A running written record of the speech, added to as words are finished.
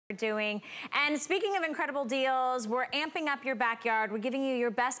doing. And speaking of incredible deals, we're amping up your backyard. We're giving you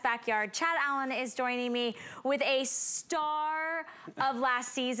your best backyard. Chad Allen is joining me with a star of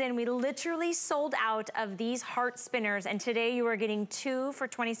last season. We literally sold out of these heart spinners, and today you are getting 2 for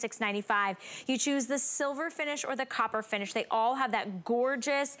 $26.95. You choose the silver finish or the copper finish. They all have that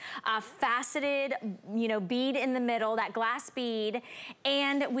gorgeous faceted, bead in the middle, that glass bead,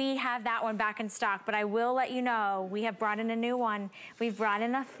 and we have that one back in stock. But I will let you know, we have brought in a new one. We've brought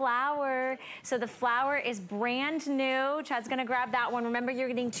in a flower. So the flower is brand new. Chad's gonna grab that one. Remember, you're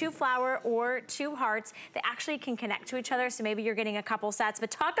getting 2 flower or 2 hearts. They actually can connect to each other, so maybe you're getting a couple sets.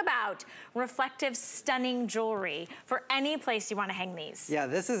 But talk about reflective, stunning jewelry for any place you wanna hang these. Yeah,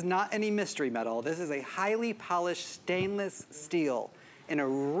 this is not any mystery metal. This is a highly polished stainless steel and a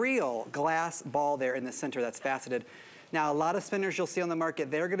real glass ball there in the center that's faceted. Now, a lot of spinners you'll see on the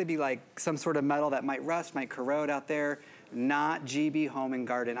market, they're gonna be like some sort of metal that might rust, might corrode out there. Not GB Home and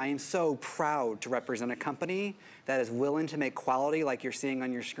Garden. I am so proud to represent a company that is willing to make quality like you're seeing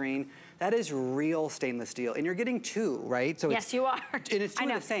on your screen. That is real stainless steel, and you're getting 2, right? So yes, you are. And it's 2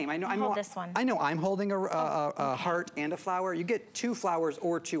 of the same. I know. Hold this one. I know. I'm holding a heart and a flower. You get 2 flowers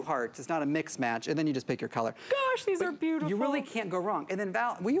or 2 hearts. It's not a mix match, and then you just pick your color. Gosh, these are beautiful. You really can't go wrong. And then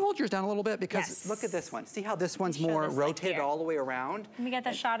Val, will you hold yours down a little bit, because look at this one. See how this one's more rotated all the way around? Let me get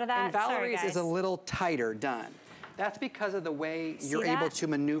the shot of that. And Valerie's is a little tighter done. That's because of the way you're able to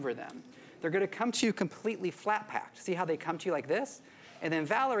maneuver them. They're gonna come to you completely flat packed. See how they come to you like this? And then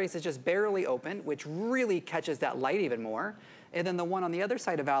Valerie's is just barely open, which really catches that light even more. And then the one on the other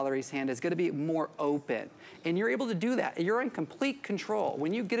side of Valerie's hand is gonna be more open. And you're able to do that. You're in complete control.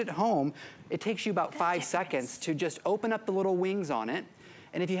 When you get it home, it takes you about 5 seconds to just open up the little wings on it.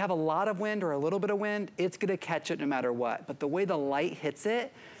 And if you have a lot of wind or a little bit of wind, it's gonna catch it no matter what. But the way the light hits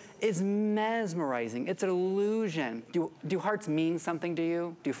it is mesmerizing. It's an illusion. Do hearts mean something to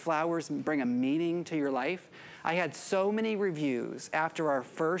you? Do flowers bring a meaning to your life? I had so many reviews after our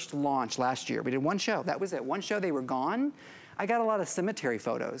first launch last year. We did 1 show, that was it. 1 show, they were gone. I got a lot of cemetery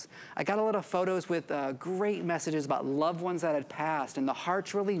photos. I got a lot of photos with great messages about loved ones that had passed, and the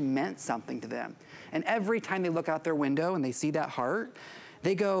hearts really meant something to them. And every time they look out their window and they see that heart,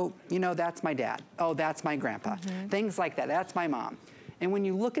 they go, that's my dad. Oh, that's my grandpa. Things like that, that's my mom. And when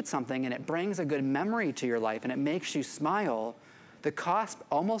you look at something and it brings a good memory to your life and it makes you smile, the cost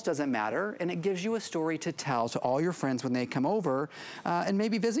almost doesn't matter, and it gives you a story to tell to all your friends when they come over and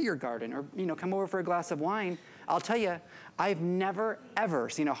maybe visit your garden or come over for a glass of wine. I'll tell you, I've never, ever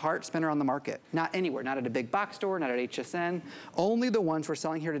seen a heart spinner on the market. Not anywhere, not at a big box store, not at HSN. Only the ones we're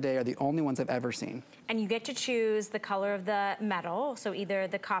selling here today are the only ones I've ever seen. And you get to choose the color of the metal, so either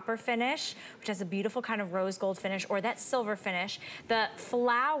the copper finish, which has a beautiful kind of rose gold finish, or that silver finish. The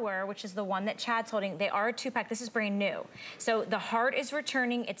flower, which is the one that Chad's holding, they are a 2-pack. This is brand new. So the heart is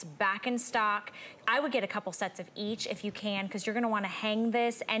returning, it's back in stock. I would get a couple sets of each if you can, because you're gonna wanna hang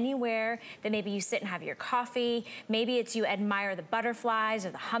this anywhere that maybe you sit and have your coffee. Maybe it's you admire the butterflies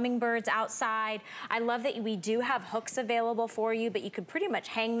or the hummingbirds outside. I love that we do have hooks available for you, but you could pretty much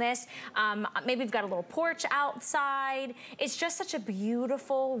hang this. Maybe you've got a little porch outside. It's just such a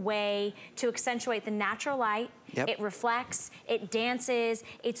beautiful way to accentuate the natural light. It reflects, it dances,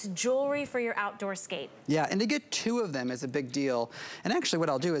 it's jewelry for your outdoor scape. Yeah, and to get 2 of them is a big deal. And actually what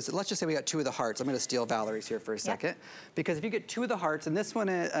I'll do is, let's just say we got 2 of the hearts. I'm gonna steal Valerie's here for a second. Because if you get 2 of the hearts, and this one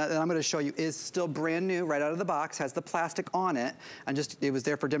that I'm gonna show you is still brand new, right out of the box, has the plastic on it, and it was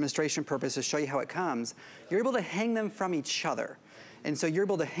there for demonstration purposes to show you how it comes. You're able to hang them from each other. And so you're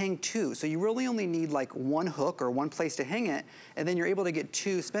able to hang 2. So you really only need like 1 hook or 1 place to hang it, and then you're able to get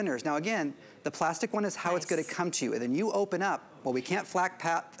 2 spinners. Now again, the plastic one is how it's gonna come to you. And then you open up, well, we can't flat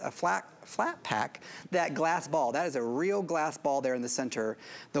pack that glass ball. That is a real glass ball there in the center.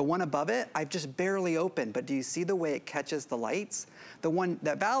 The one above it, I've just barely opened, but do you see the way it catches the lights? The one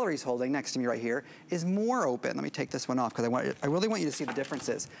that Valerie's holding next to me right here is more open. Let me take this one off, because I really want you to see the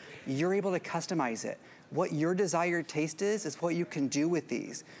differences. You're able to customize it. What your desired taste is what you can do with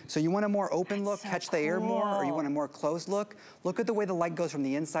these. So you want a more open look, catch the air more, or you want a more closed look? Look at the way the light goes from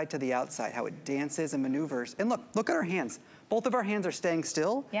the inside to the outside, how it dances and maneuvers. And look at our hands. Both of our hands are staying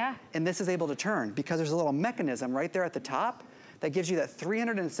still. And this is able to turn because there's a little mechanism right there at the top that gives you that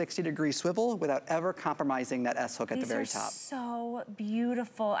 360-degree swivel without ever compromising that S-hook at the very top. These are so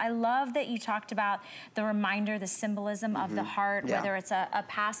beautiful. I love that you talked about the reminder, the symbolism of the heart, whether it's a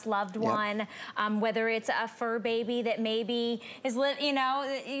past loved one, whether it's a fur baby that maybe is, that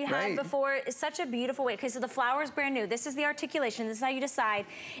you had before. It's such a beautiful way. Okay, so the flower is brand new. This is the articulation. This is how you decide.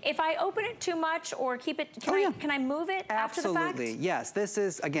 If I open it too much or keep it, can I move it after the fact? Absolutely, yes. This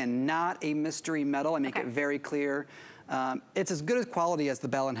is, again, not a mystery metal. I make it very clear. It's as good a quality as the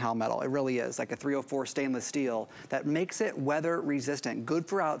Bell & Howell metal. It really is, like a 304 stainless steel that makes it weather resistant, good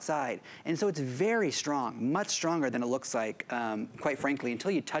for outside. And so it's very strong, much stronger than it looks like, quite frankly.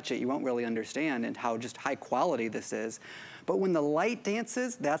 Until you touch it, you won't really understand and how just high quality this is. But when the light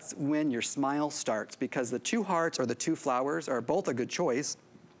dances, that's when your smile starts, because the 2 hearts or the 2 flowers are both a good choice.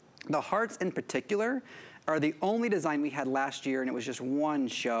 The hearts in particular are the only design we had last year, and it was just one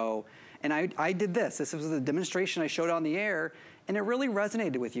show. And I did this. This was the demonstration I showed on the air, and it really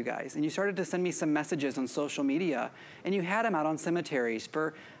resonated with you guys. And you started to send me some messages on social media, and you had them out on cemeteries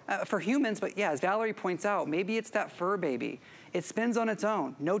for humans. But yeah, as Valerie points out, maybe it's that fur baby. It spins on its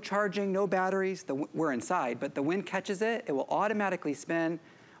own. No charging, no batteries. We're inside, but the wind catches it. It will automatically spin.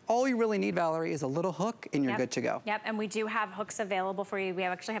 All you really need, Valerie, is a little hook and you're good to go. Yep, and we do have hooks available for you. We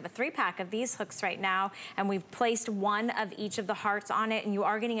actually have a 3-pack of these hooks right now, and we've placed 1 of each of the hearts on it, and you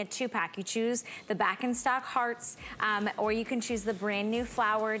are getting a 2-pack. You choose the back in stock hearts, or you can choose the brand new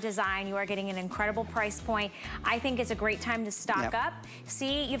flower design. You are getting an incredible price point. I think it's a great time to stock up.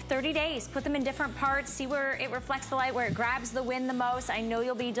 See, you have 30 days. Put them in different parts. See where it reflects the light, where it grabs the wind the most. I know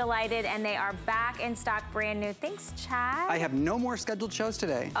you'll be delighted, and they are back in stock, brand new. Thanks, Chad. I have no more scheduled shows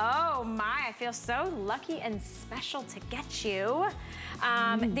today. Oh my, I feel so lucky and special to get you.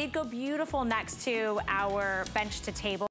 They'd go beautiful next to our bench to table.